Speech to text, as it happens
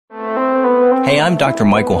Hey, I'm Dr.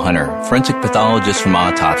 Michael Hunter, forensic pathologist from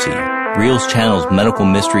Autopsy, Reelz Channel's medical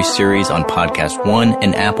mystery series on Podcast One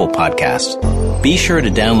and Apple Podcasts. Be sure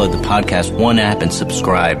to download the Podcast One app and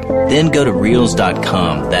subscribe. Then go to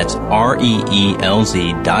Reelz.com, that's REELZ.com,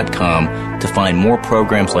 to find more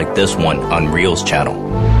programs like this one on Reelz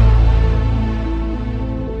Channel.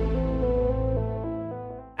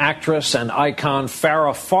 Actress and icon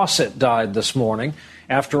Farrah Fawcett died this morning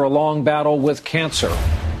after a long battle with cancer.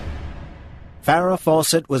 Farrah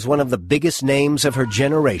Fawcett was one of the biggest names of her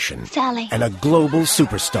generation. Sally. And a global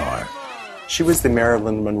superstar. She was the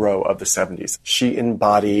Marilyn Monroe of the 70s. She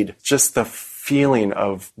embodied just the feeling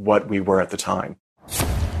of what we were at the time.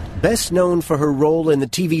 Best known for her role in the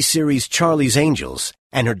TV series Charlie's Angels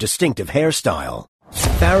and her distinctive hairstyle,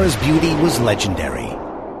 Farrah's beauty was legendary.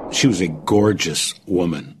 She was a gorgeous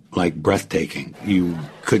woman, like breathtaking. You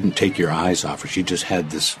couldn't take your eyes off her. She just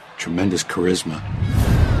had this tremendous charisma.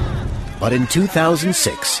 But in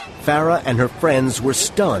 2006, Farrah and her friends were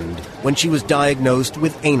stunned when she was diagnosed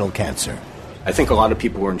with anal cancer. I think a lot of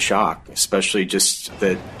people were in shock, especially just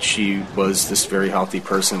that she was this very healthy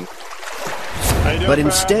person. But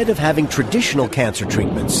instead of having traditional cancer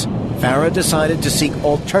treatments, Farrah decided to seek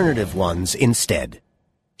alternative ones instead.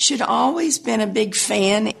 She'd always been a big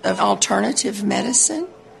fan of alternative medicine.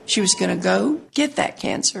 She was going to go get that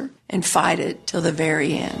cancer and fight it till the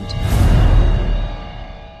very end.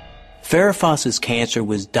 Farrah Fawcett's cancer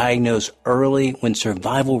was diagnosed early when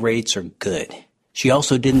survival rates are good. She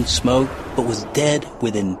also didn't smoke, but was dead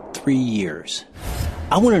within 3 years.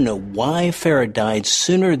 I want to know why Farrah died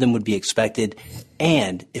sooner than would be expected,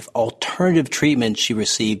 and if alternative treatment she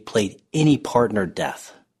received played any part in her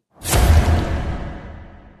death.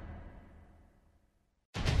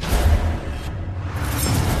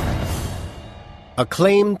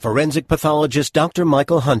 Acclaimed forensic pathologist Dr.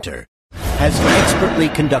 Michael Hunter has expertly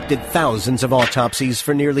conducted thousands of autopsies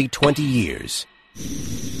for nearly 20 years.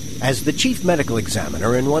 As the chief medical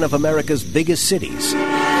examiner in one of America's biggest cities,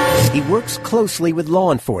 he works closely with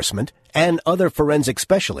law enforcement and other forensic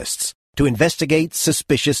specialists to investigate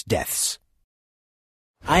suspicious deaths.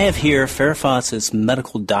 I have here Farrah Fawcett's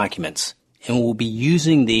medical documents, and will be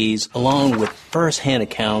using these along with first-hand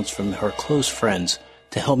accounts from her close friends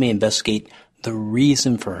to help me investigate the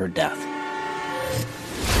reason for her death.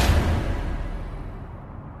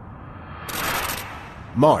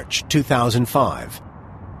 March 2005.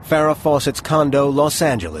 Farrah Fawcett's condo, Los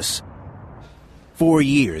Angeles. 4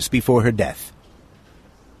 years before her death.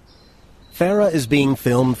 Farrah is being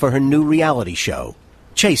filmed for her new reality show,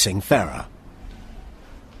 Chasing Farrah.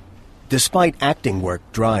 Despite acting work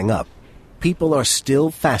drying up, people are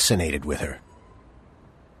still fascinated with her.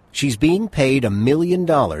 She's being paid $1 million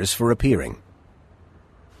for appearing.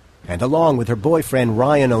 And along with her boyfriend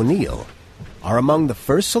Ryan O'Neal, are among the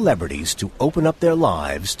first celebrities to open up their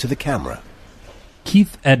lives to the camera.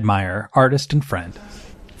 Keith Edmeyer, artist and friend.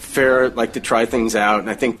 Farrah liked to try things out, and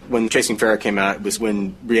I think when Chasing Farrah came out, it was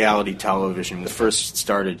when reality television first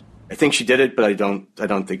started. I think she did it, but I don't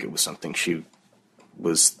think it was something she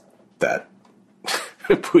was that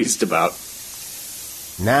pleased about.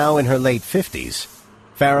 Now in her late 50s,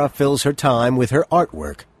 Farrah fills her time with her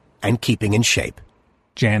artwork and keeping in shape.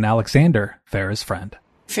 Jan Alexander, Farrah's friend.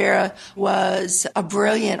 Farrah was a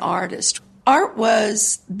brilliant artist. Art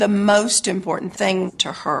was the most important thing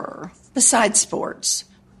to her, besides sports.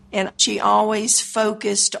 And she always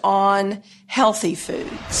focused on healthy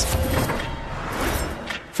foods.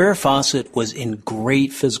 Farrah Fawcett was in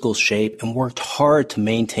great physical shape and worked hard to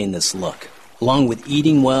maintain this look. Along with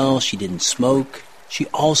eating well, she didn't smoke. She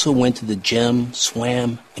also went to the gym,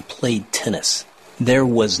 swam, and played tennis. There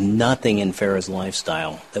was nothing in Farrah's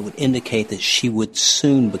lifestyle that would indicate that she would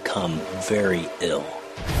soon become very ill.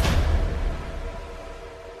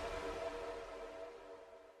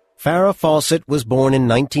 Farrah Fawcett was born in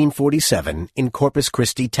 1947 in Corpus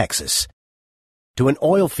Christi, Texas, to an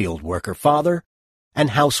oil field worker father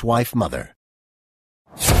and housewife mother.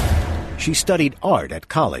 She studied art at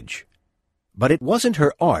college, but it wasn't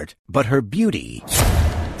her art, but her beauty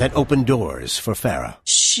that opened doors for Farrah.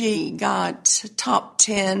 She got top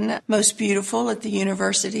 10 most beautiful at the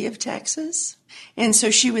University of Texas. And so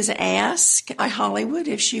she was asked by Hollywood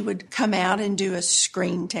if she would come out and do a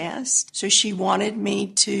screen test. So she wanted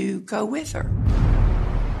me to go with her.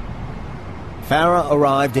 Farrah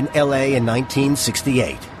arrived in L.A. in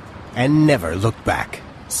 1968 and never looked back.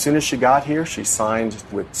 As soon as she got here, she signed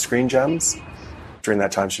with Screen Gems. During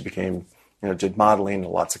that time, she became, did modeling,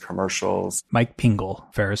 lots of commercials. Mike Pingle,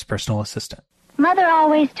 Farrah's personal assistant. Mother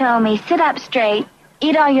always told me, sit up straight,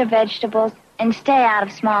 eat all your vegetables, and stay out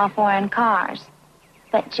of small foreign cars.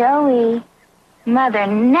 But Joey, Mother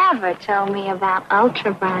never told me about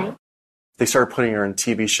Ultra Bright. They started putting her in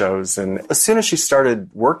TV shows, and as soon as she started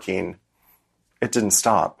working, it didn't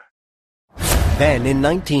stop. Then in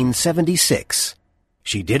 1976,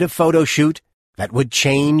 she did a photo shoot that would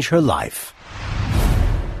change her life.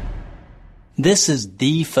 This is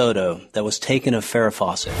the photo that was taken of Farrah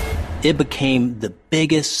Fawcett. It became the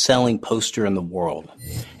biggest selling poster in the world.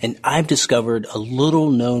 And I've discovered a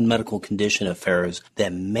little-known medical condition of Farrah's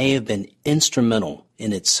that may have been instrumental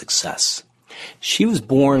in its success. She was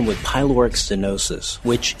born with pyloric stenosis,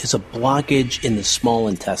 which is a blockage in the small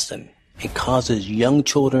intestine. It causes young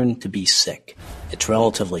children to be sick. It's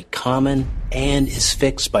relatively common and is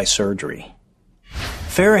fixed by surgery.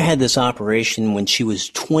 Farrah had this operation when she was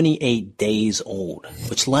 28 days old,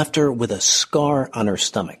 which left her with a scar on her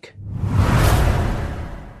stomach.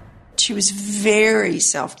 She was very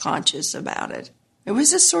self-conscious about it. It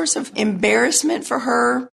was a source of embarrassment for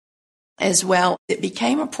her as well. It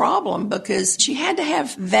became a problem because she had to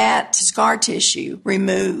have that scar tissue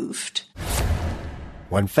removed.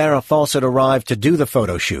 When Farrah Fawcett arrived to do the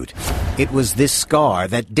photo shoot, it was this scar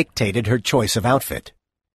that dictated her choice of outfit.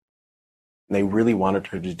 They really wanted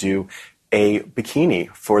her to do a bikini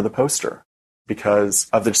for the poster because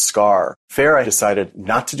of the scar. Farrah decided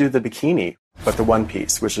not to do the bikini, but the one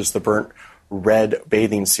piece, which is the burnt red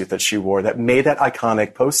bathing suit that she wore that made that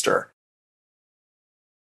iconic poster.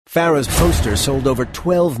 Farrah's poster sold over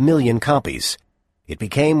 12 million copies. It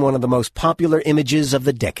became one of the most popular images of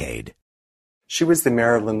the decade. She was the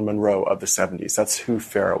Marilyn Monroe of the 70s. That's who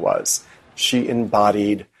Farrah was. She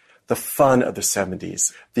embodied the fun of the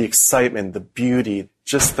 70s, the excitement, the beauty,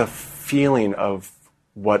 just the feeling of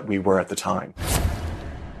what we were at the time.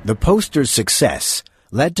 The poster's success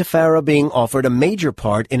led to Farrah being offered a major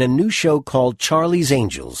part in a new show called Charlie's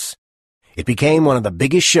Angels. It became one of the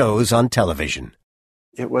biggest shows on television.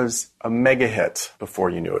 It was a mega hit before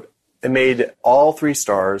you knew it. It made all three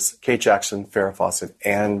stars, Kate Jackson, Farrah Fawcett,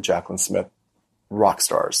 and Jaclyn Smith, rock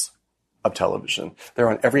stars of television. They're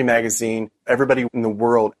on every magazine. Everybody in the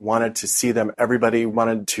world wanted to see them. Everybody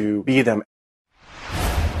wanted to be them.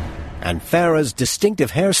 And Farrah's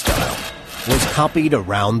distinctive hairstyle was copied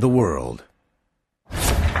around the world.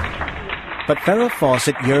 But Farrah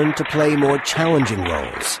Fawcett yearned to play more challenging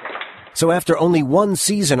roles. So after only one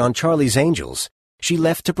season on Charlie's Angels, she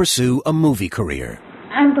left to pursue a movie career.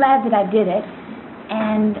 I'm glad that I did it,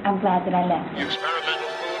 and I'm glad that I left. Experimental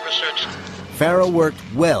food research. Farrah worked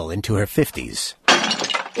well into her 50s.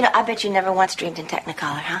 You know, I bet you never once dreamed in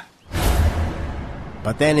Technicolor, huh?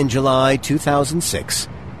 But then in July 2006,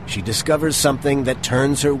 she discovers something that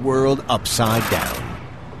turns her world upside down.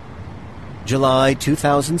 July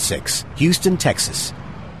 2006, Houston, Texas.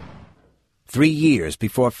 3 years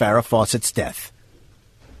before Farrah Fawcett's death.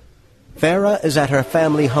 Farrah is at her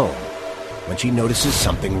family home when she notices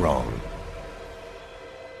something wrong.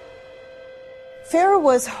 Farrah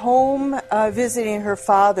was home visiting her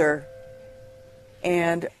father,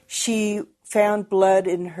 and she found blood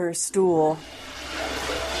in her stool.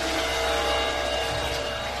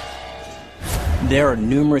 There are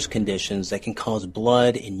numerous conditions that can cause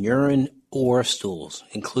blood in urine or stools,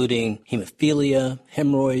 including hemophilia,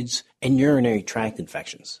 hemorrhoids, and urinary tract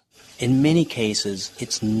infections. In many cases,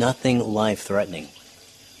 it's nothing life-threatening.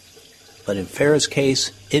 But in Farrah's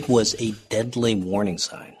case, it was a deadly warning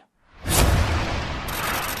sign.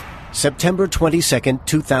 September 22,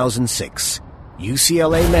 2006,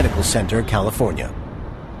 UCLA Medical Center, California.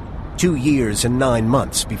 2 years and 9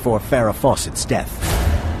 months before Farrah Fawcett's death.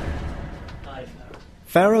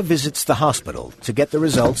 Farrah visits the hospital to get the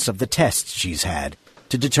results of the tests she's had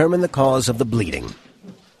to determine the cause of the bleeding.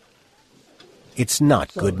 It's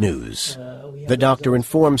not good news. The doctor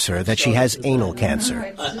informs her that she has anal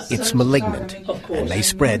cancer. It's malignant and may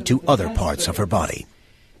spread to other parts of her body.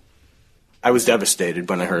 I was devastated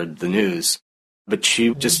when I heard the news, but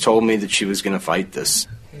she just told me that she was going to fight this.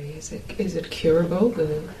 Is it curable,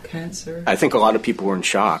 the cancer? I think a lot of people were in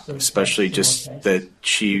shock, especially just that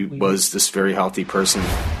she was this very healthy person.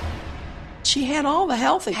 She had all the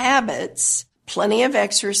healthy habits, plenty of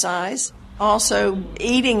exercise, also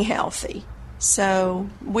eating healthy. So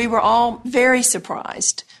we were all very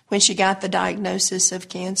surprised when she got the diagnosis of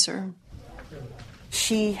cancer.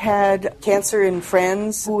 She had cancer in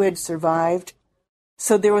friends who had survived.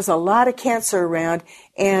 So there was a lot of cancer around,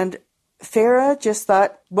 and Farrah just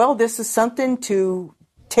thought, well, this is something to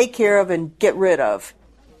take care of and get rid of.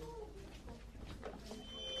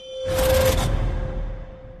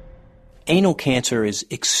 Anal cancer is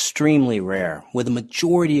extremely rare, with a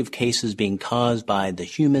majority of cases being caused by the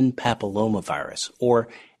human papillomavirus, or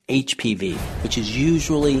HPV, which is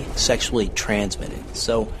usually sexually transmitted.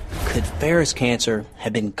 So, could Farrah's cancer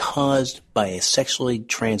have been caused by a sexually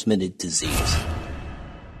transmitted disease?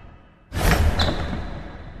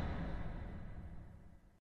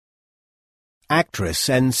 Actress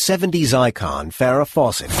and 70s icon Farrah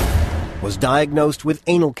Fawcett was diagnosed with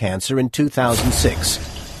anal cancer in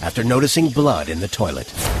 2006 after noticing blood in the toilet.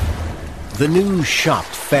 The news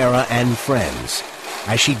shocked Farrah and friends,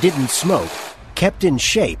 as she didn't smoke, kept in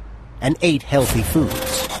shape, and ate healthy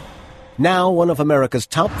foods. Now one of America's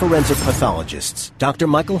top forensic pathologists, Dr.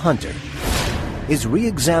 Michael Hunter, is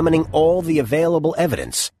re-examining all the available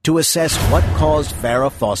evidence to assess what caused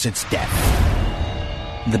Farrah Fawcett's death.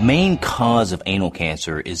 The main cause of anal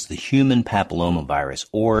cancer is the human papillomavirus,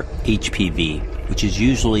 or HPV, which is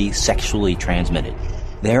usually sexually transmitted.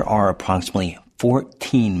 There are approximately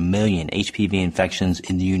 14 million HPV infections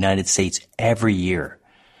in the United States every year,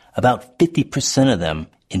 about 50% of them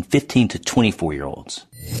in 15 to 24-year-olds.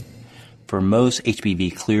 For most,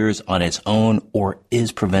 HPV clears on its own or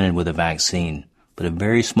is prevented with a vaccine, but a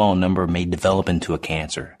very small number may develop into a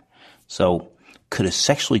cancer. So, could a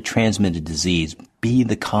sexually transmitted disease be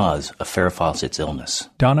the cause of Farrah Fawcett's illness?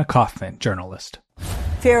 Donna Kaufman, journalist.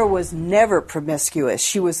 Farrah was never promiscuous.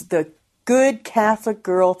 She was the good Catholic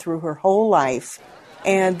girl through her whole life.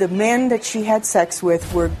 And the men that she had sex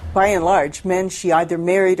with were, by and large, men she either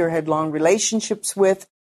married or had long relationships with.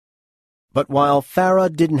 But while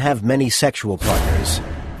Farrah didn't have many sexual partners,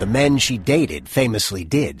 the men she dated famously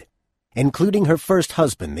did, including her first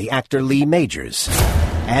husband, the actor Lee Majors,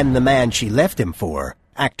 and the man she left him for,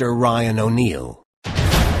 actor Ryan O'Neal.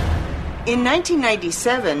 In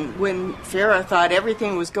 1997, when Farrah thought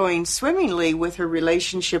everything was going swimmingly with her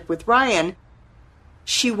relationship with Ryan,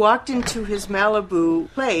 she walked into his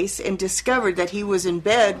Malibu place and discovered that he was in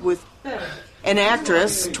bed with an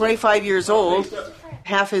actress, 25 years old,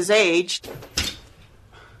 half his age,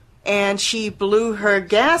 and she blew her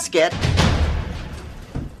gasket.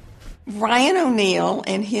 Ryan O'Neal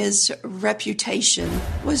and his reputation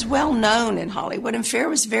was well known in Hollywood, and Farrah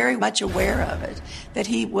was very much aware of it, that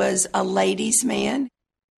he was a ladies' man.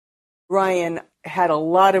 Ryan had a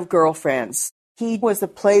lot of girlfriends. He was the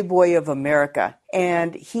playboy of America,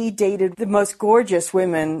 and he dated the most gorgeous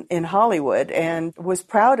women in Hollywood and was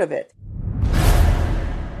proud of it.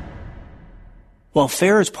 While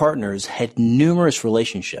Farrah's partners had numerous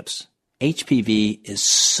relationships, HPV is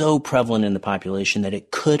so prevalent in the population that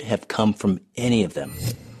it could have come from any of them.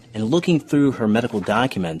 And looking through her medical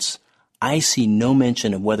documents, I see no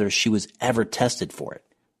mention of whether she was ever tested for it.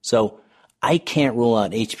 So I can't rule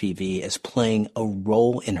out HPV as playing a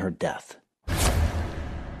role in her death.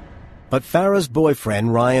 But Farrah's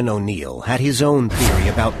boyfriend, Ryan O'Neal, had his own theory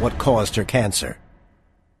about what caused her cancer.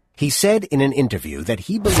 He said in an interview that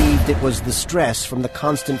he believed it was the stress from the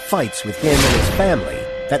constant fights with him and his family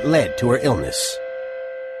that led to her illness.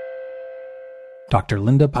 Dr.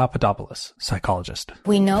 Linda Papadopoulos, psychologist.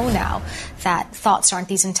 We know now that thoughts aren't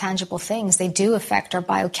these intangible things. They do affect our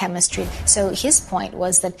biochemistry. So his point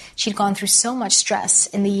was that she'd gone through so much stress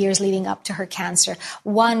in the years leading up to her cancer.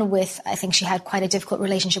 One with, I think she had quite a difficult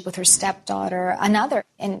relationship with her stepdaughter. Another,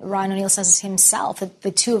 and Ryan O'Neal says himself, that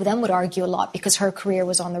the two of them would argue a lot because her career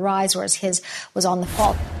was on the rise, whereas his was on the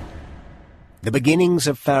fall. The beginnings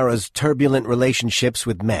of Farrah's turbulent relationships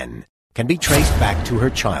with men can be traced back to her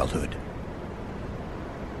childhood.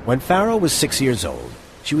 When Farrah was 6 years old,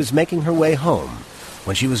 she was making her way home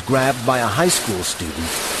when she was grabbed by a high school student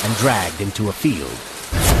and dragged into a field.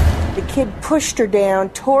 The kid pushed her down,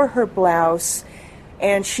 tore her blouse,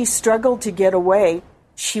 and she struggled to get away.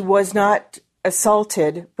 She was not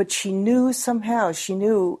assaulted, but she knew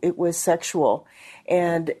it was sexual,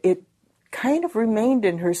 and it kind of remained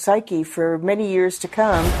in her psyche for many years to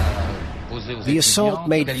come. The assault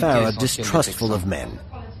made Farrah distrustful of men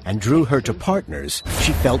and drew her to partners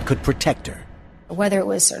she felt could protect her. Whether it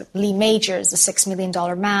was sort of Lee Majors, a $6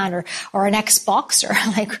 million man, or an ex-boxer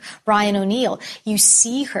like Ryan O'Neal, you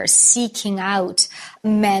see her seeking out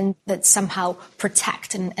men that somehow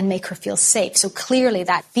protect and make her feel safe. So clearly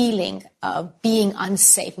that feeling of being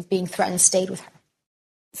unsafe, of being threatened, stayed with her.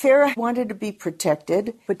 Farrah wanted to be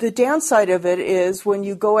protected, but the downside of it is when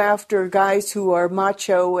you go after guys who are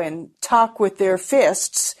macho and talk with their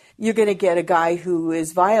fists, you're going to get a guy who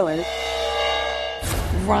is violent.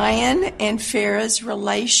 Ryan and Farrah's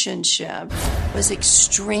relationship was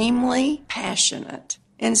extremely passionate.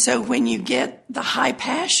 And so when you get the high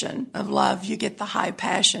passion of love, you get the high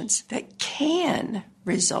passions that can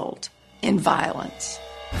result in violence.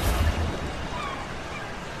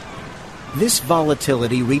 This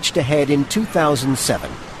volatility reached a head in 2007,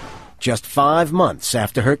 just 5 months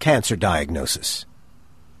after her cancer diagnosis.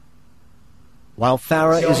 While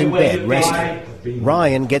Farah is in bed resting,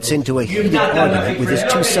 Ryan gets into a heated argument with his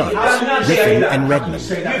two sons, Griffin and Redmond.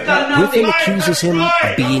 Griffin accuses him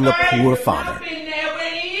of being a poor father. What do you know?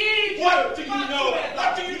 What do you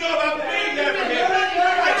know about being there for him?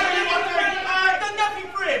 I tell you one thing, I've done nothing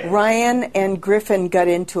for him. Ryan and Griffin got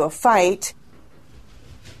into a fight,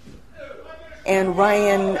 and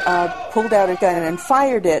Ryan pulled out a gun and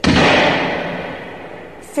fired it.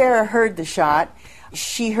 Farah heard the shot.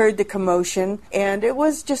 She heard the commotion, and it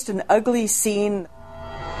was just an ugly scene.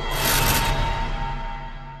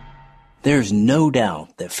 There's no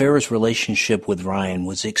doubt that Farah's relationship with Ryan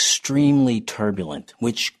was extremely turbulent,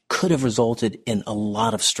 which could have resulted in a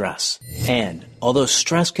lot of stress. And although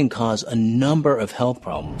stress can cause a number of health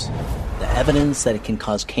problems, the evidence that it can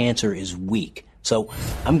cause cancer is weak. So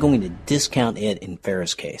I'm going to discount it in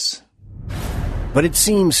Farah's case. But it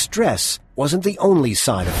seems stress wasn't the only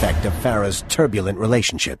side effect of Farah's turbulent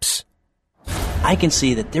relationships. I can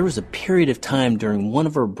see that there was a period of time during one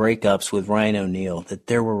of her breakups with Ryan O'Neal that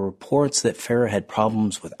there were reports that Farah had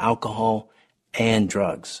problems with alcohol and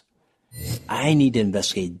drugs. I need to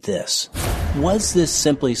investigate this. Was this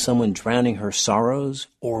simply someone drowning her sorrows,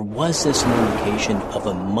 or was this an indication of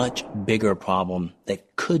a much bigger problem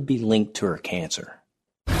that could be linked to her cancer?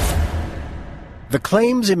 The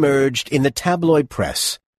claims emerged in the tabloid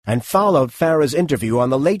press and followed Farah's interview on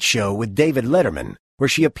The Late Show with David Letterman, where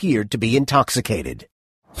she appeared to be intoxicated.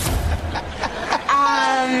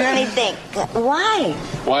 Let me think. Why?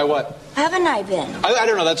 Why what? Haven't I been? I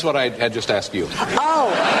don't know. That's what I had just asked you.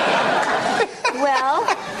 Oh. Well.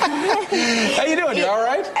 How you doing? You all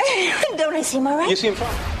right? Don't I seem all right? You seem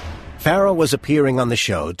fine. Farah was appearing on the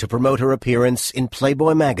show to promote her appearance in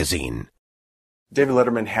Playboy magazine. David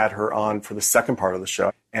Letterman had her on for the second part of the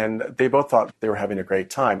show, and they both thought they were having a great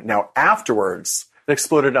time. Now, afterwards, it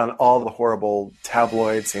exploded on all the horrible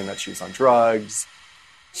tabloids saying that she was on drugs.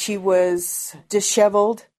 She was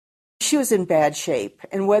disheveled. She was in bad shape.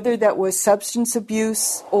 And whether that was substance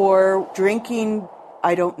abuse or drinking,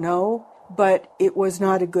 I don't know, but it was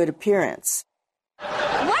not a good appearance.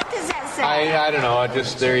 What does that say? I don't know.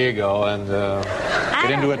 There you go. And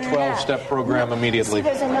get into a 12-step program immediately. See,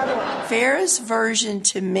 there's another one. Farah's version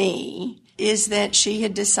to me is that she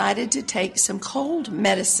had decided to take some cold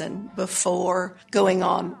medicine before going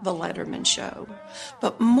on the Letterman show.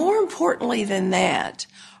 But more importantly than that,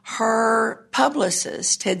 her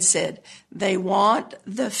publicist had said they want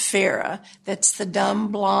the Farah that's the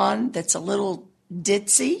dumb blonde, that's a little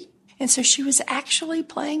ditzy. And so she was actually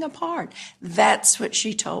playing a part. That's what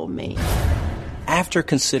she told me. After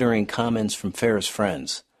considering comments from Farah's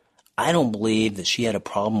friends, I don't believe that she had a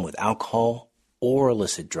problem with alcohol or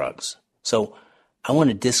illicit drugs. So I want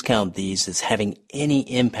to discount these as having any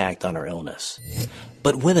impact on her illness.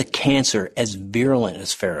 But with a cancer as virulent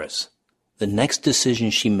as Farah's, the next decision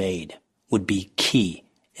she made would be key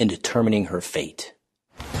in determining her fate.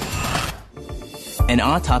 An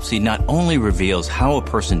autopsy not only reveals how a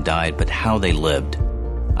person died, but how they lived.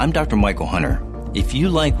 I'm Dr. Michael Hunter. If you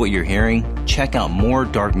like what you're hearing, check out more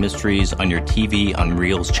dark mysteries on your TV on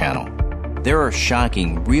Reelz channel. There are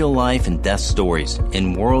shocking real-life and death stories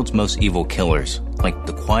in World's Most Evil Killers, like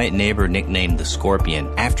the quiet neighbor nicknamed the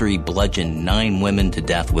Scorpion after he bludgeoned 9 women to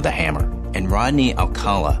death with a hammer, and Rodney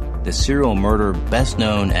Alcala, the serial murderer best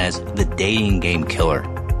known as the Dating Game Killer.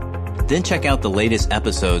 Then check out the latest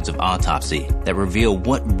episodes of Autopsy that reveal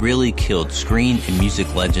what really killed screen and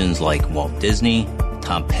music legends like Walt Disney,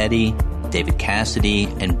 Tom Petty, David Cassidy,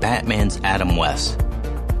 and Batman's Adam West.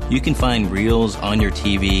 You can find Reelz on your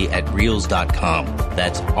TV at Reelz.com.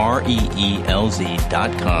 That's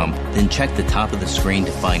REELZ.com. Then check the top of the screen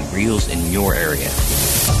to find Reelz in your area.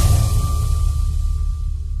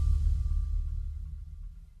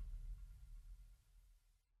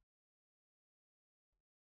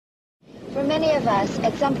 For many of us,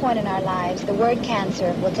 at some point in our lives, the word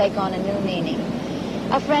cancer will take on a new meaning.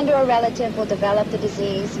 A friend or a relative will develop the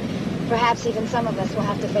disease. Perhaps even some of us will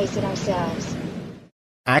have to face it ourselves.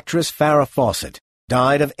 Actress Farrah Fawcett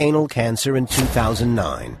died of anal cancer in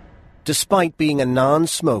 2009, despite being a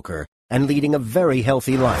non-smoker and leading a very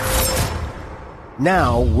healthy life.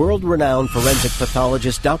 Now, world-renowned forensic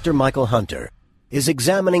pathologist Dr. Michael Hunter is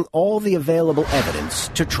examining all the available evidence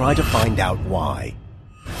to try to find out why.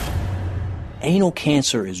 Anal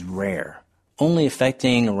cancer is rare, only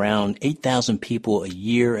affecting around 8,000 people a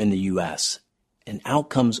year in the U.S., and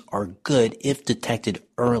outcomes are good if detected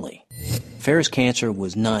early. Farrah's cancer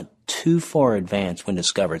was not too far advanced when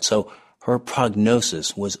discovered, so her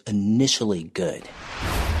prognosis was initially good.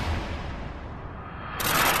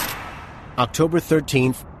 October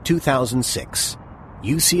 13th, 2006,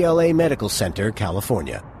 UCLA Medical Center,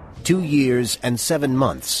 California. 2 years and 7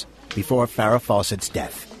 months before Farrah Fawcett's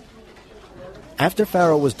death. After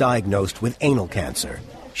Farrah was diagnosed with anal cancer,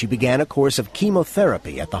 she began a course of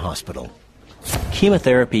chemotherapy at the hospital.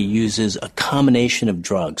 Chemotherapy uses a combination of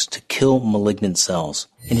drugs to kill malignant cells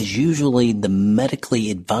and is usually the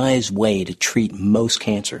medically advised way to treat most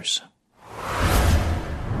cancers.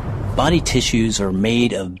 Body tissues are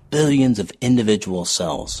made of billions of individual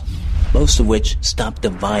cells, most of which stop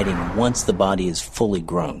dividing once the body is fully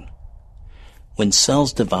grown. When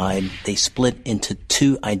cells divide, they split into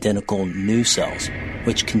 2 identical new cells,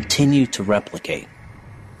 which continue to replicate.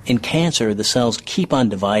 In cancer, the cells keep on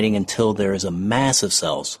dividing until there is a mass of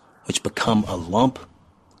cells, which become a lump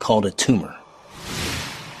called a tumor.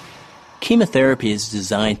 Chemotherapy is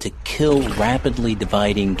designed to kill rapidly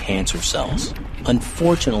dividing cancer cells.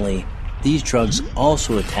 Unfortunately, these drugs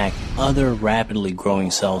also attack other rapidly growing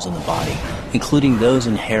cells in the body, including those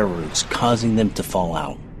in hair roots, causing them to fall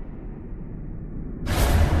out.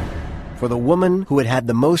 For the woman who had had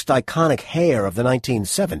the most iconic hair of the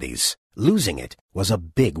 1970s, losing it was a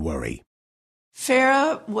big worry.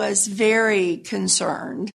 Farrah was very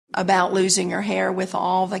concerned about losing her hair with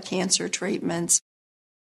all the cancer treatments.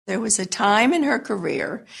 There was a time in her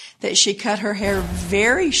career that she cut her hair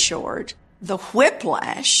very short. The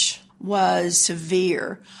whiplash was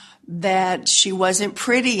severe, that she wasn't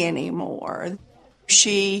pretty anymore.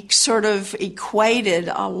 She sort of equated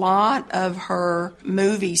a lot of her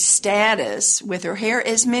movie status with her hair,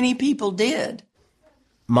 as many people did.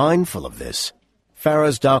 Mindful of this,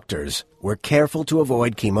 Farrah's doctors were careful to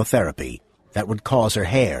avoid chemotherapy that would cause her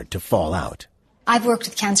hair to fall out. I've worked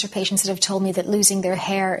with cancer patients that have told me that losing their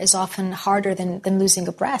hair is often harder than losing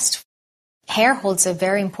a breast. Hair holds a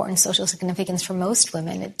very important social significance for most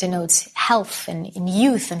women. It denotes health and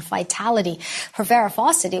youth and vitality. For Farrah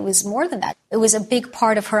Fawcett, it was more than that. It was a big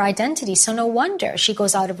part of her identity, so no wonder she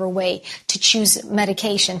goes out of her way to choose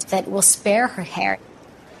medications that will spare her hair.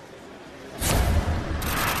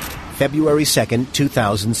 February 2nd,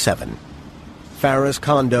 2007. Farrah's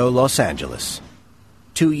condo, Los Angeles.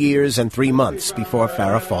 2 years and 3 months before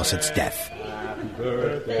Farrah Fawcett's death.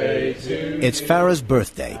 It's Farrah's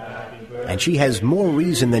birthday, and she has more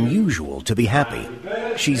reason than usual to be happy.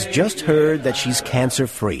 She's just heard that she's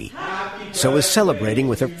cancer-free, so is celebrating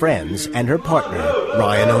with her friends and her partner,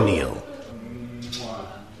 Ryan O'Neal.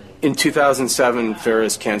 In 2007,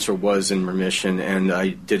 Farrah's cancer was in remission, and I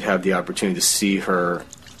did have the opportunity to see her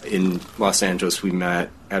in Los Angeles. We met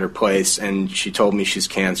at her place, and she told me she's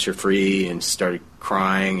cancer-free and started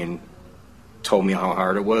crying and told me how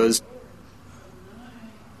hard it was.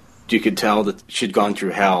 You could tell that she'd gone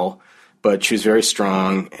through hell, but she was very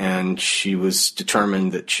strong, and she was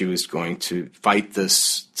determined that she was going to fight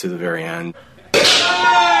this to the very end.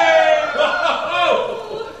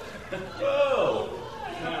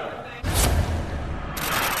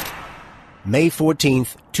 May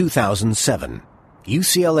 14th, 2007.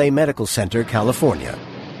 UCLA Medical Center, California.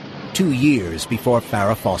 2 years before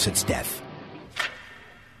Farrah Fawcett's death.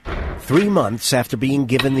 3 months after being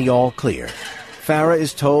given the all-clear, Farrah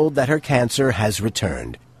is told that her cancer has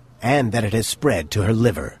returned and that it has spread to her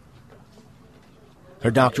liver.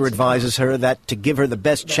 Her doctor advises her that to give her the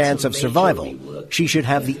best chance of survival, she should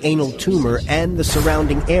have the anal tumor and the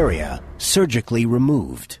surrounding area surgically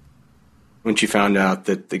removed. When she found out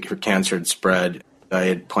that her cancer had spread, I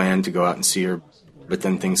had planned to go out and see her, but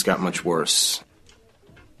then things got much worse.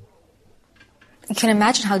 You can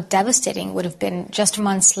imagine how devastating it would have been just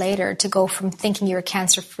months later to go from thinking you're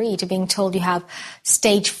cancer-free to being told you have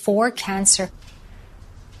stage 4 cancer.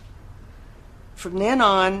 From then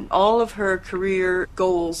on, all of her career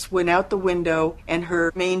goals went out the window, and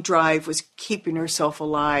her main drive was keeping herself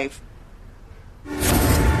alive.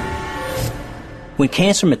 When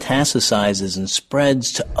cancer metastasizes and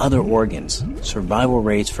spreads to other organs, survival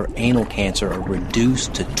rates for anal cancer are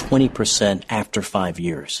reduced to 20% after 5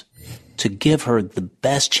 years. To give her the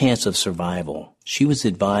best chance of survival, she was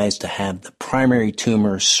advised to have the primary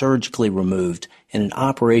tumor surgically removed in an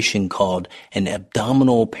operation called an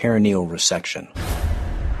abdominal perineal resection.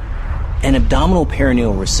 An abdominal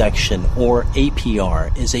perineal resection, or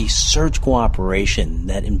APR, is a surgical operation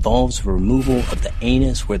that involves removal of the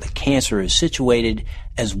anus where the cancer is situated,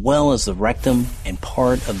 as well as the rectum and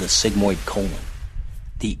part of the sigmoid colon.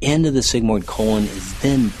 The end of the sigmoid colon is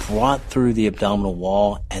then brought through the abdominal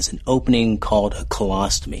wall as an opening called a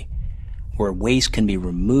colostomy, where waste can be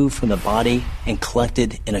removed from the body and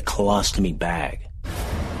collected in a colostomy bag.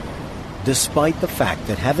 Despite the fact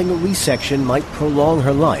that having a resection might prolong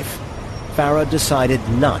her life, Farrah decided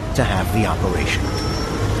not to have the operation.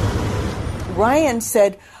 Ryan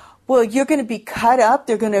said, well, you're going to be cut up,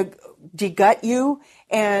 they're going to degut you,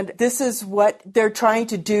 And this is what they're trying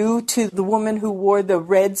to do to the woman who wore the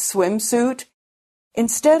red swimsuit.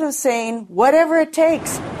 Instead of saying, whatever it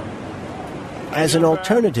takes. As an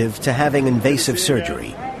alternative to having invasive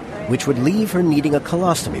surgery, which would leave her needing a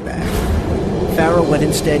colostomy bag, Farah went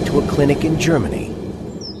instead to a clinic in Germany.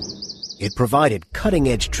 It provided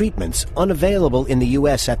cutting-edge treatments unavailable in the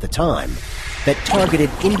U.S. at the time that targeted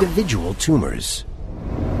individual tumors.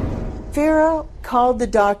 Farah called the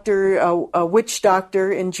doctor, a witch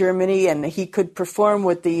doctor in Germany, and he could perform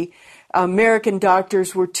what the American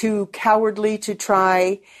doctors were too cowardly to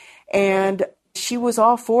try, and she was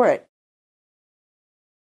all for it.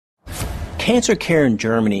 Cancer care in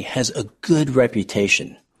Germany has a good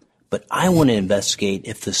reputation, but I want to investigate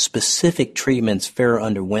if the specific treatments Farah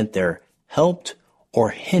underwent there helped or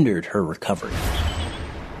hindered her recovery.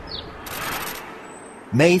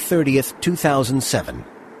 May 30th, 2007.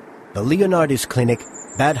 The Leonardus Clinic,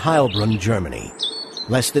 Bad Heilbrunn, Germany,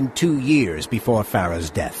 less than 2 years before Farah's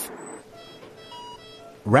death.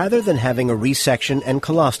 Rather than having a resection and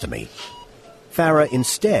colostomy, Farah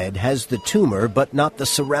instead has the tumor but not the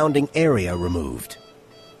surrounding area removed.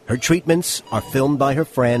 Her treatments are filmed by her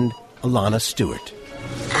friend, Alana Stewart.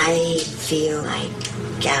 I feel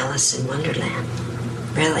like Alice in Wonderland.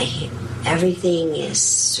 Really, everything is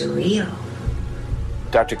surreal.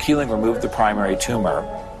 Dr. Keeling removed the primary tumor,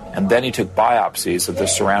 and then he took biopsies of the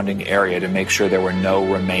surrounding area to make sure there were no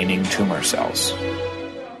remaining tumor cells.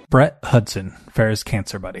 Brett Hudson, Farah's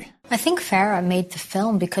cancer buddy. I think Farah made the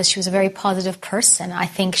film because she was a very positive person. I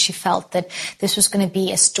think she felt that this was going to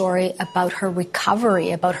be a story about her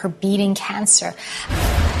recovery, about her beating cancer.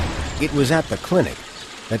 It was at the clinic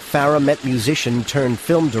that Farah met musician turned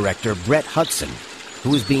film director Brett Hudson, who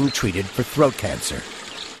was being treated for throat cancer.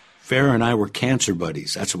 Farah and I were cancer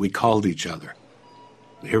buddies. That's what we called each other.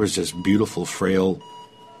 Here was this beautiful, frail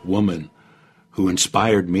woman who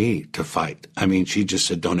inspired me to fight. I mean, she just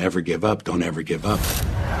said, don't ever give up, don't ever give up.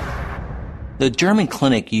 The German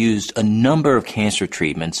clinic used a number of cancer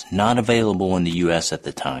treatments not available in the U.S. at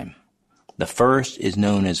the time. The first is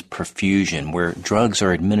known as perfusion, where drugs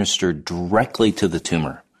are administered directly to the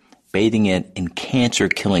tumor, bathing it in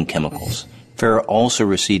cancer-killing chemicals. Farah also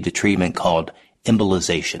received a treatment called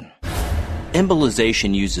embolization.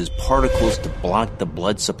 Embolization uses particles to block the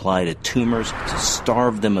blood supply to tumors to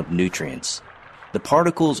starve them of nutrients. The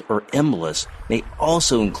particles, or embolus, may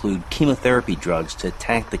also include chemotherapy drugs to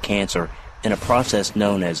attack the cancer in a process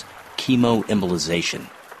known as chemoembolization.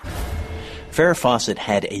 Farrah Fawcett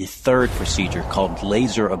had a third procedure called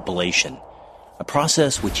laser ablation, a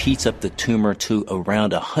process which heats up the tumor to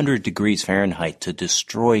around 100 degrees Fahrenheit to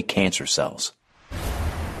destroy cancer cells.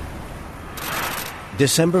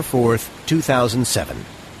 December 4th, 2007.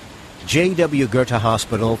 J.W. Goethe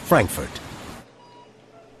Hospital, Frankfurt.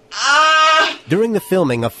 During the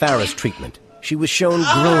filming of Farah's treatment, she was shown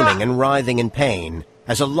groaning and writhing in pain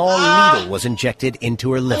as a long needle was injected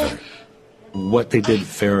into her liver. What they did,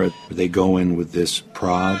 Farah, they go in with this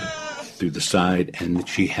prod through the side, and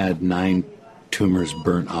she had 9 tumors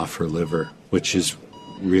burnt off her liver, which is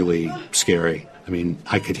really scary. I mean,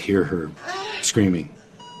 I could hear her screaming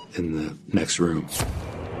in the next room.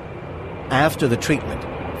 After the treatment,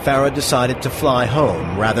 Farah decided to fly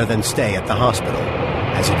home rather than stay at the hospital,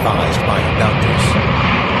 as advised by her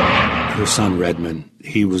doctors. Her son, Redmond,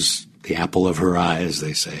 he was the apple of her eye, as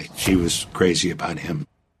they say. She was crazy about him.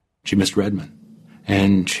 She missed Redmond,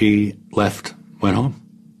 and she left, went home.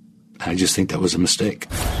 I just think that was a mistake.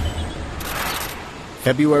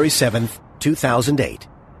 February 7th, 2008,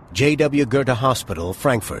 J.W. Goethe Hospital,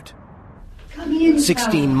 Frankfurt.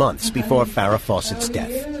 16 months before Farrah Fawcett's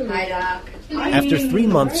death. After 3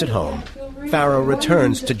 months at home, Farrah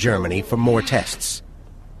returns to Germany for more tests.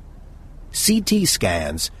 CT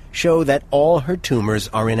scans show that all her tumors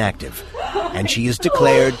are inactive, and she is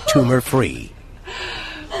declared tumor-free.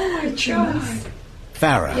 Oh my God.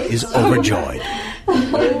 Farrah is overjoyed. Oh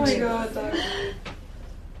my God.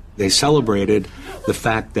 They celebrated the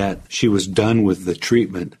fact that she was done with the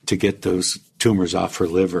treatment to get those tumors off her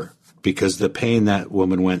liver, because the pain that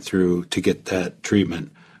woman went through to get that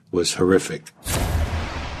treatment was horrific.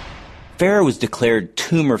 Farah was declared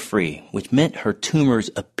tumor-free, which meant her tumors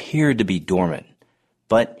appeared to be dormant.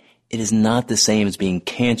 But it is not the same as being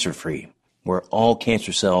cancer-free, where all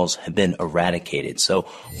cancer cells have been eradicated. So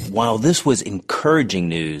while this was encouraging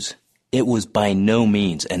news, it was by no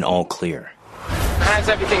means an all clear. How's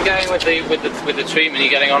everything going with the treatment? Are you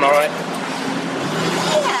getting on all right?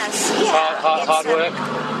 Yes, yeah. Hard work?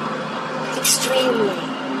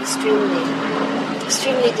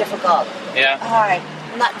 Extremely difficult. Yeah. Hard,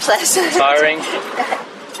 not pleasant. Tiring?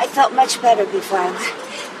 I felt much better before I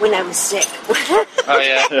when I was sick. Oh,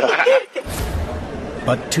 yeah.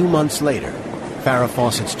 But 2 months later, Farrah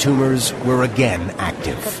Fawcett's tumors were again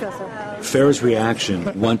active. Farrah's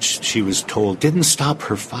reaction, once she was told, didn't stop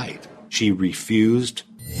her fight. She refused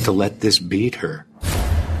to let this beat her.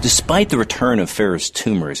 Despite the return of Farrah's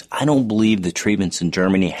tumors, I don't believe the treatments in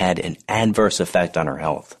Germany had an adverse effect on her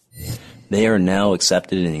health. They are now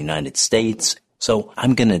accepted in the United States, so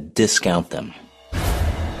I'm going to discount them.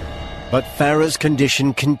 But Farrah's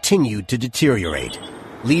condition continued to deteriorate,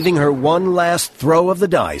 leaving her one last throw of the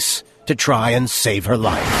dice to try and save her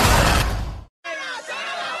life.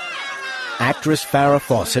 Actress Farrah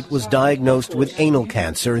Fawcett was diagnosed with anal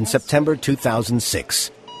cancer in September 2006,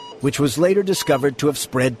 which was later discovered to have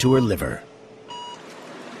spread to her liver.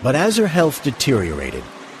 But as her health deteriorated,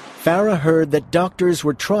 Farrah heard that doctors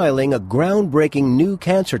were trialing a groundbreaking new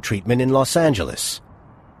cancer treatment in Los Angeles.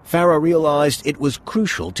 Farrah realized it was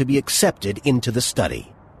crucial to be accepted into the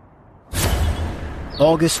study.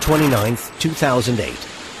 August 29, 2008,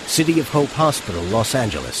 City of Hope Hospital, Los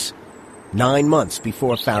Angeles, 9 months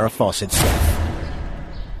before Farrah Fawcett's death.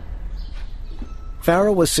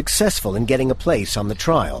 Farrah was successful in getting a place on the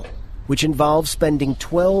trial, which involved spending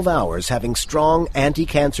 12 hours having strong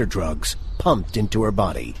anti-cancer drugs pumped into her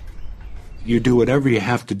body. You do whatever you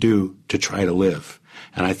have to do to try to live.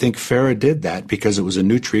 And I think Farrah did that because it was a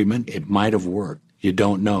new treatment. It might have worked. You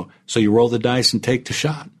don't know. So you roll the dice and take the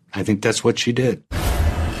shot. I think that's what she did.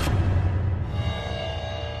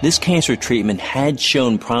 This cancer treatment had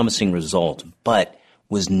shown promising results, but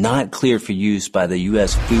was not cleared for use by the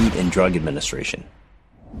U.S. Food and Drug Administration.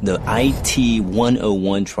 The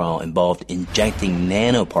IT-101 trial involved injecting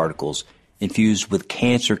nanoparticles infused with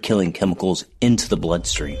cancer-killing chemicals into the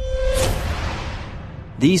bloodstream.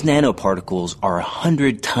 These nanoparticles are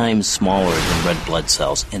 100 times smaller than red blood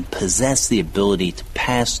cells and possess the ability to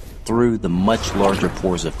pass through the much larger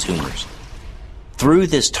pores of tumors. Through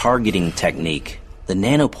this targeting technique, the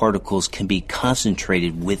nanoparticles can be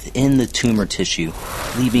concentrated within the tumor tissue,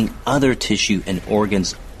 leaving other tissue and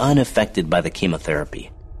organs unaffected by the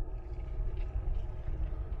chemotherapy.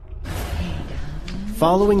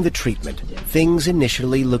 Following the treatment, things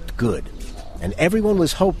initially looked good, and everyone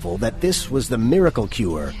was hopeful that this was the miracle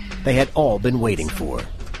cure they had all been waiting for.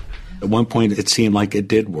 At one point, it seemed like it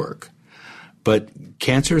did work. But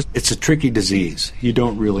cancer, it's a tricky disease. You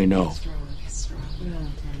don't really know.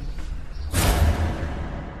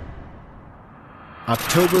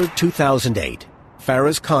 October 2008,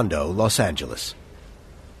 Farrah's condo, Los Angeles.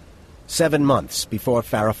 7 months before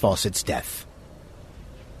Farrah Fawcett's death.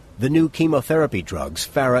 The new chemotherapy drugs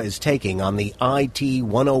Farrah is taking on the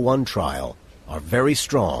IT-101 trial are very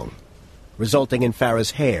strong, resulting in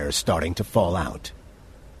Farrah's hair starting to fall out.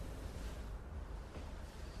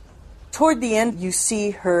 Toward the end, you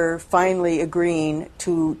see her finally agreeing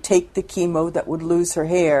to take the chemo that would lose her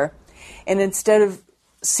hair, and instead of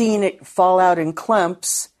seeing it fall out in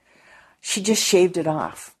clumps, she just shaved it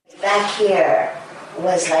off. Back here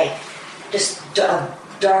was like just a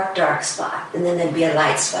dark spot, and then there'd be a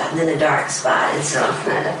light spot, and then a dark spot, and so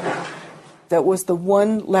I don't know. That was the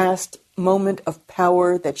one last moment of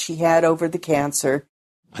power that she had over the cancer.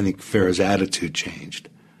 I think Farrah's attitude changed,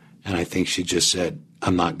 and I think she just said,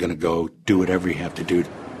 I'm not going to go, do whatever you have to do.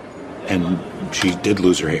 And she did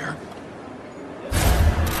lose her hair.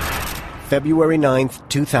 February 9th,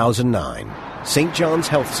 2009, St. John's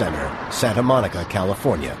Health Center, Santa Monica,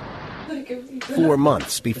 California. 4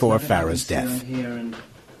 months before Farrah's death.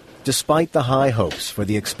 Despite the high hopes for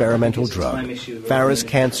the experimental drug, Farrah's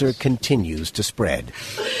cancer continues to spread.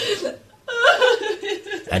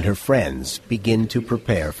 And her friends begin to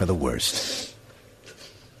prepare for the worst.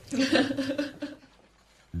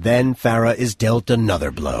 Then Farrah is dealt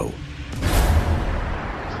another blow.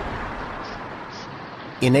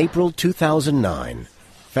 In April 2009,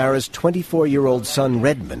 Farrah's 24-year-old son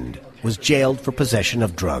Redmond was jailed for possession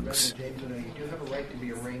of drugs.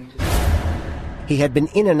 He had been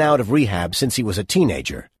in and out of rehab since he was a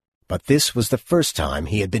teenager, but this was the first time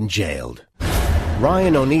he had been jailed.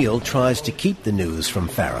 Ryan O'Neal tries to keep the news from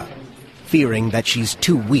Farrah, fearing that she's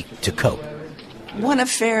too weak to cope. One of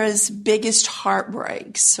Farrah's biggest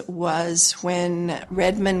heartbreaks was when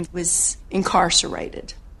Redmond was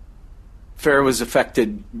incarcerated. Farrah was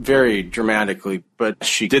affected very dramatically, but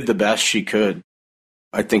she did the best she could.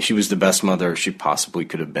 I think she was the best mother she possibly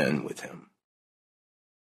could have been with him.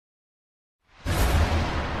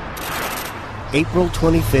 April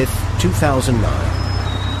 25th, 2009.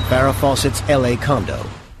 Farrah Fawcett's L.A. condo,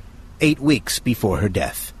 8 weeks before her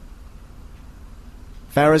death.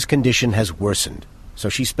 Farrah's condition has worsened, so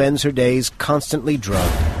she spends her days constantly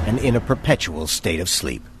drugged and in a perpetual state of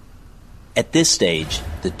sleep. At this stage,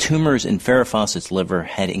 the tumors in Farrah Fawcett's liver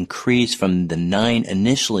had increased from the 9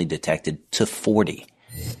 initially detected to 40.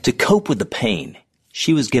 To cope with the pain,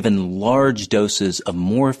 she was given large doses of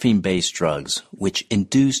morphine-based drugs, which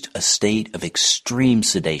induced a state of extreme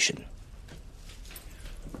sedation.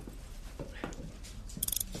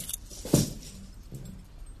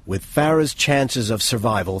 With Farrah's chances of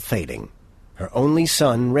survival fading, her only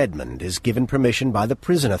son, Redmond, is given permission by the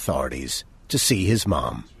prison authorities to see his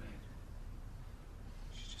mom.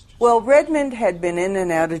 Well, Redmond had been in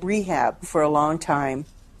and out of rehab for a long time,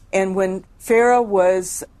 and when Farrah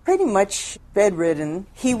was pretty much bedridden,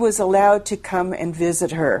 he was allowed to come and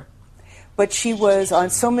visit her. But she was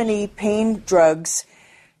on so many pain drugs,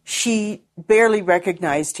 she barely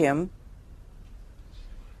recognized him.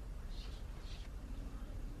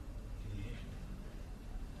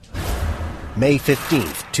 May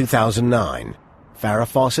 15th, 2009, Farrah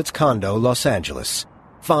Fawcett's condo, Los Angeles,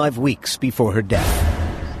 5 weeks before her death.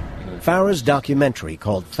 Farrah's documentary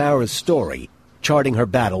called Farrah's Story, charting her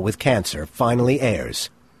battle with cancer, finally airs.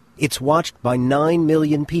 It's watched by 9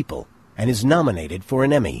 million people and is nominated for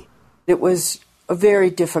an Emmy. It was a very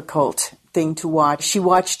difficult thing to watch. She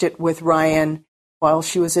watched it with Ryan while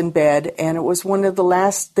she was in bed, and it was one of the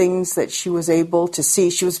last things that she was able to see.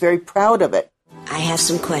 She was very proud of it. I have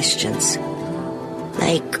some questions.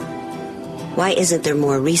 Like, why isn't there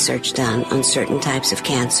more research done on certain types of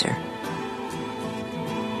cancer?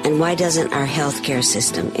 And why doesn't our healthcare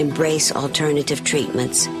system embrace alternative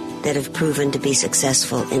treatments that have proven to be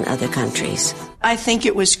successful in other countries? I think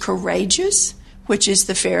it was courageous, which is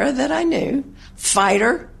the Farrah that I knew,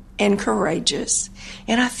 fighter and courageous.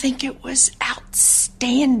 And I think it was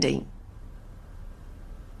outstanding.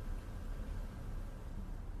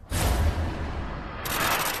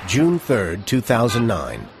 June 3rd,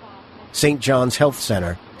 2009, St. John's Health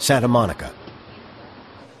Center, Santa Monica.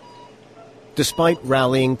 Despite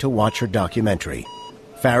rallying to watch her documentary,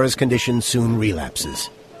 Farrah's condition soon relapses,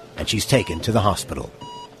 and she's taken to the hospital.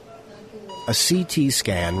 A CT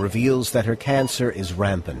scan reveals that her cancer is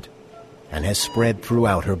rampant and has spread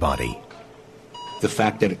throughout her body. The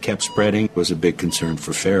fact that it kept spreading was a big concern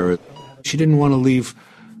for Farrah. She didn't want to leave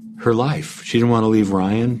her life. She didn't want to leave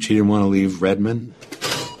Ryan. She didn't want to leave Redmond.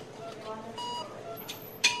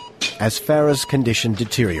 As Farrah's condition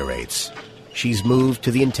deteriorates, she's moved to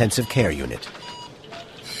the intensive care unit.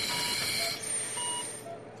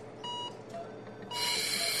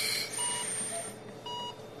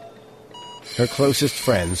 Her closest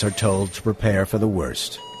friends are told to prepare for the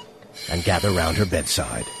worst and gather round her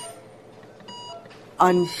bedside.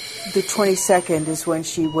 On the 22nd is when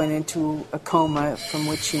she went into a coma from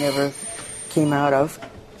which she never came out of.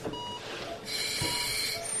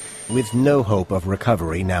 With no hope of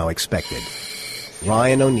recovery now expected,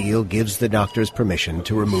 Ryan O'Neal gives the doctors permission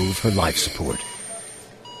to remove her life support.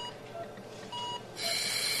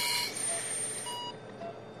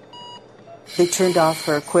 They turned off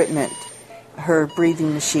her equipment, her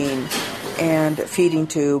breathing machine and feeding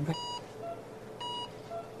tube.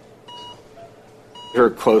 Her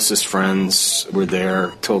closest friends were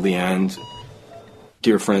there till the end.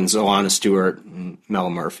 Dear friends Alana Stewart and Mel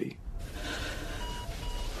Murphy.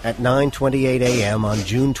 At 9:28 a.m. on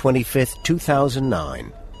June 25,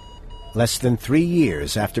 2009, less than 3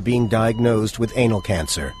 years after being diagnosed with anal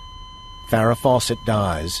cancer, Farrah Fawcett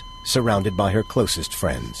dies, surrounded by her closest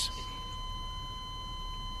friends.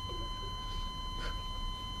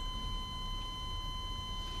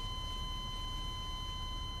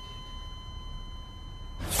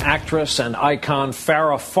 Actress and icon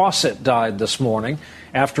Farrah Fawcett died this morning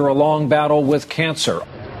after a long battle with cancer.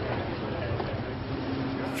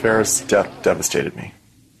 Farrah's death devastated me.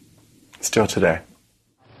 Still today.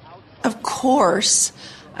 Of course,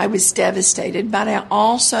 I was devastated, but I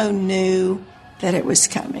also knew that it was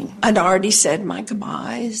coming. I'd already said my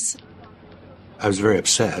goodbyes. I was very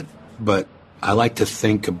upset, but I like to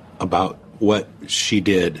think about what she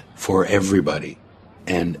did for everybody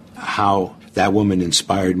and how that woman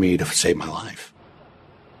inspired me to save my life.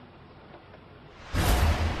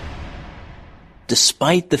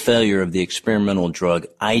 Despite the failure of the experimental drug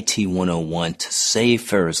IT-101 to save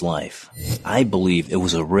Farrah's life, I believe it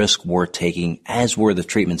was a risk worth taking, as were the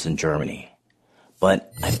treatments in Germany.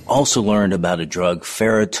 But I've also learned about a drug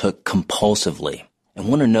Farrah took compulsively and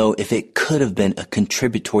want to know if it could have been a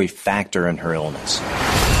contributory factor in her illness.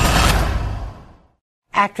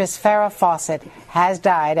 Actress Farrah Fawcett has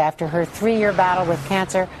died after her 3-year battle with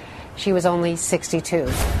cancer. She was only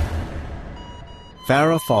 62.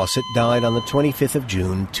 Farrah Fawcett died on the 25th of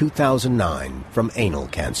June, 2009, from anal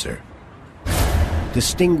cancer.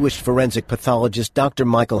 Distinguished forensic pathologist Dr.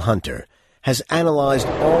 Michael Hunter has analyzed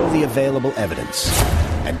all the available evidence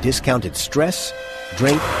and discounted stress,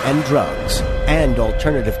 drink, and drugs, and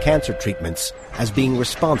alternative cancer treatments as being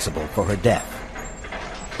responsible for her death.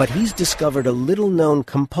 But he's discovered a little-known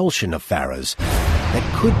compulsion of Farah's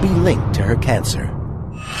that could be linked to her cancer.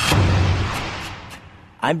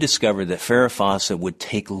 I've discovered that Farrah Fawcett would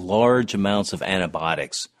take large amounts of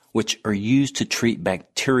antibiotics, which are used to treat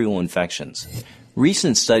bacterial infections.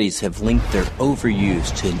 Recent studies have linked their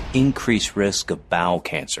overuse to an increased risk of bowel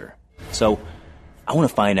cancer. So, I want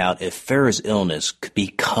to find out if Farrah's illness could be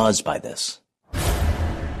caused by this.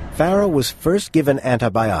 Farrah was first given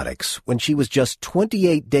antibiotics when she was just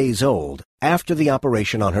 28 days old after the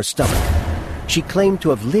operation on her stomach. She claimed to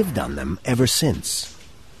have lived on them ever since.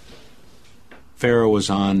 Farrah was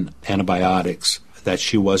on antibiotics that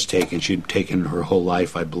she was taking. She'd taken her whole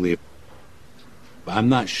life, I believe. I'm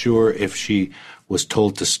not sure if she was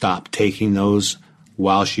told to stop taking those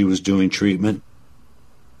while she was doing treatment.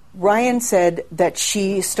 Ryan said that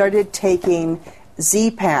she started taking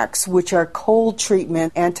Z-Paks, which are cold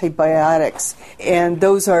treatment antibiotics, and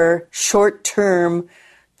those are short-term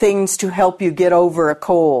things to help you get over a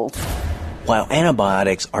cold. While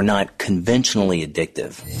antibiotics are not conventionally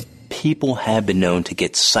addictive, people have been known to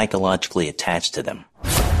get psychologically attached to them.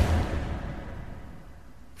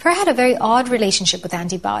 Farrah had a very odd relationship with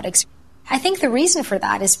antibiotics. I think the reason for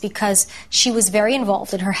that is because she was very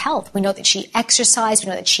involved in her health. We know that she exercised, we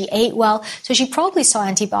know that she ate well, so she probably saw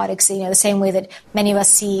antibiotics, the same way that many of us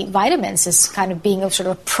see vitamins as kind of being sort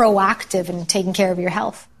of proactive in taking care of your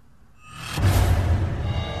health.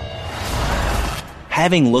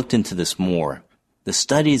 Having looked into this more, the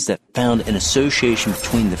studies that found an association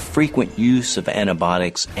between the frequent use of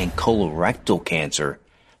antibiotics and colorectal cancer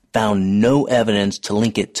found no evidence to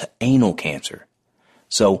link it to anal cancer.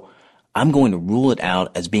 So I'm going to rule it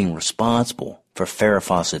out as being responsible for Farrah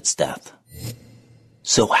Fawcett's death.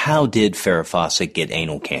 So how did Farrah Fawcett get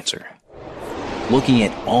anal cancer? Looking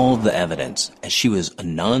at all of the evidence, as she was a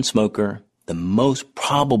non-smoker, the most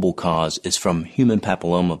probable cause is from human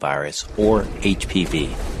papillomavirus, or HPV.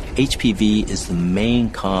 HPV is the main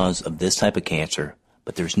cause of this type of cancer,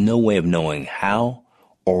 but there's no way of knowing how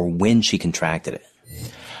or when she contracted it.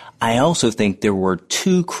 I also think there were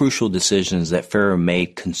two crucial decisions that Farrah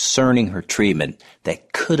made concerning her treatment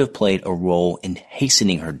that could have played a role in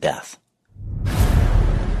hastening her death.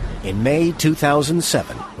 In May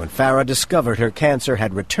 2007, when Farrah discovered her cancer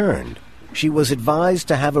had returned, she was advised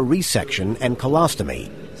to have a resection and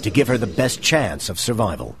colostomy to give her the best chance of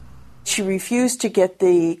survival. She refused to get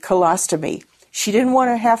the colostomy. She didn't want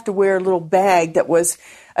to have to wear a little bag that was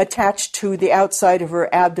attached to the outside of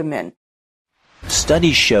her abdomen.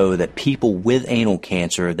 Studies show that people with anal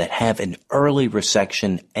cancer that have an early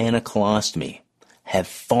resection and a colostomy have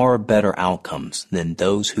far better outcomes than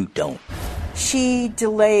those who don't. She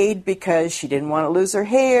delayed because she didn't want to lose her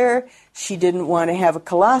hair, she didn't want to have a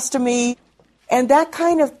colostomy, and that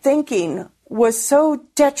kind of thinking was so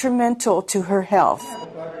detrimental to her health.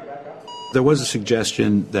 There was a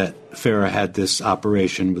suggestion that Farrah had this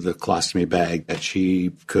operation with a colostomy bag, that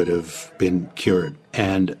she could have been cured,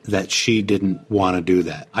 and that she didn't want to do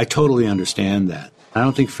that. I totally understand that. I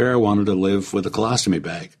don't think Farrah wanted to live with a colostomy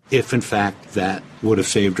bag, if in fact that would have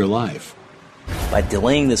saved her life. By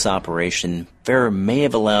delaying this operation, Farrah may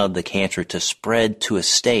have allowed the cancer to spread to a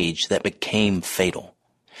stage that became fatal.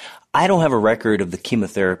 I don't have a record of the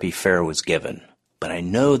chemotherapy Farrah was given, but I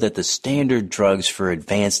know that the standard drugs for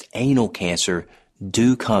advanced anal cancer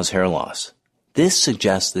do cause hair loss. This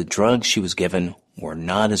suggests the drugs she was given were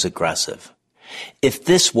not as aggressive. If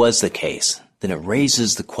this was the case, then it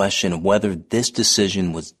raises the question of whether this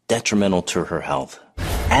decision was detrimental to her health.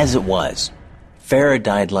 As it was, Farrah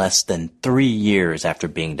died less than 3 years after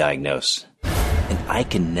being diagnosed, and I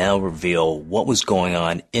can now reveal what was going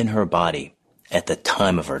on in her body at the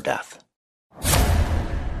time of her death.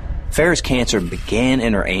 Farrah's cancer began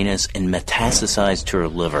in her anus and metastasized to her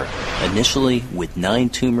liver, initially with 9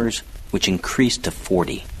 tumors, which increased to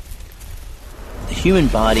 40. The human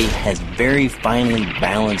body has very finely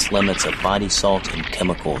balanced limits of body salts and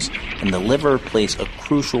chemicals, and the liver plays a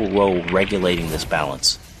crucial role regulating this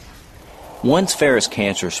balance. Once Farrah's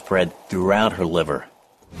cancer spread throughout her liver,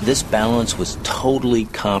 this balance was totally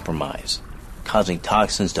compromised, causing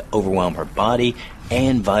toxins to overwhelm her body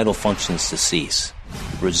and vital functions to cease,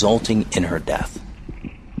 resulting in her death.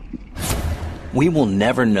 We will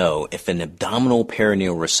never know if an abdominal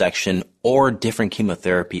perineal resection or different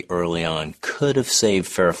chemotherapy early on could have saved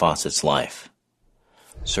Farrah Fawcett's life.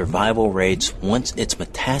 Survival rates once it's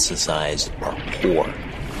metastasized are poor,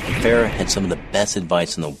 And Farrah had some of the best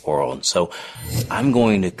advice in the world. So I'm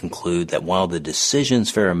going to conclude that while the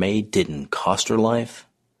decisions Farrah made didn't cost her life,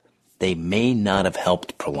 they may not have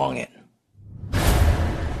helped prolong it.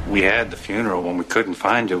 We had the funeral. When we couldn't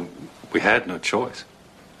find you, we had no choice.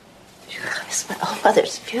 It's my own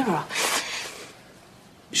mother's funeral.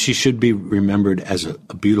 She should be remembered as a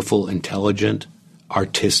beautiful, intelligent,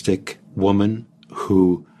 artistic woman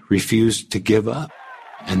who refused to give up.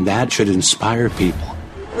 And that should inspire people.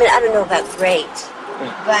 I mean, I don't know about great.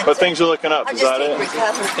 But things are looking up, is that it?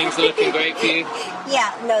 Things are looking great for you?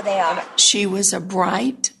 Yeah, no, they are. She was a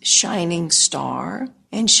bright, shining star,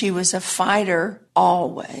 and she was a fighter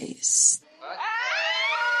always.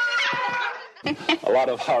 A lot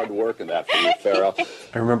of hard work in that for you, Farrah.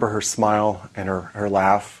 I remember her smile and her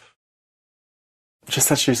laugh. Just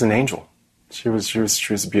that she's an angel. She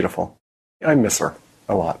was beautiful. I miss her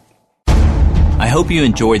a lot. I hope you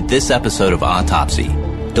enjoyed this episode of Autopsy.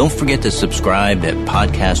 Don't forget to subscribe at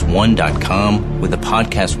podcast1.com with the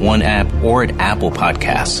Podcast One app or at Apple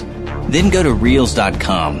Podcasts. Then go to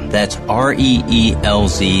Reelz.com, that's REELZ.com,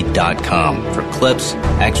 for clips,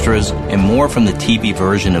 extras, and more from the TV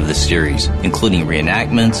version of the series, including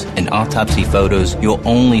reenactments and autopsy photos you'll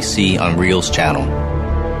only see on Reelz channel.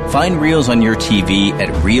 Find Reelz on your TV at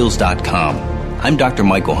Reelz.com. I'm Dr.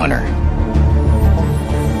 Michael Hunter.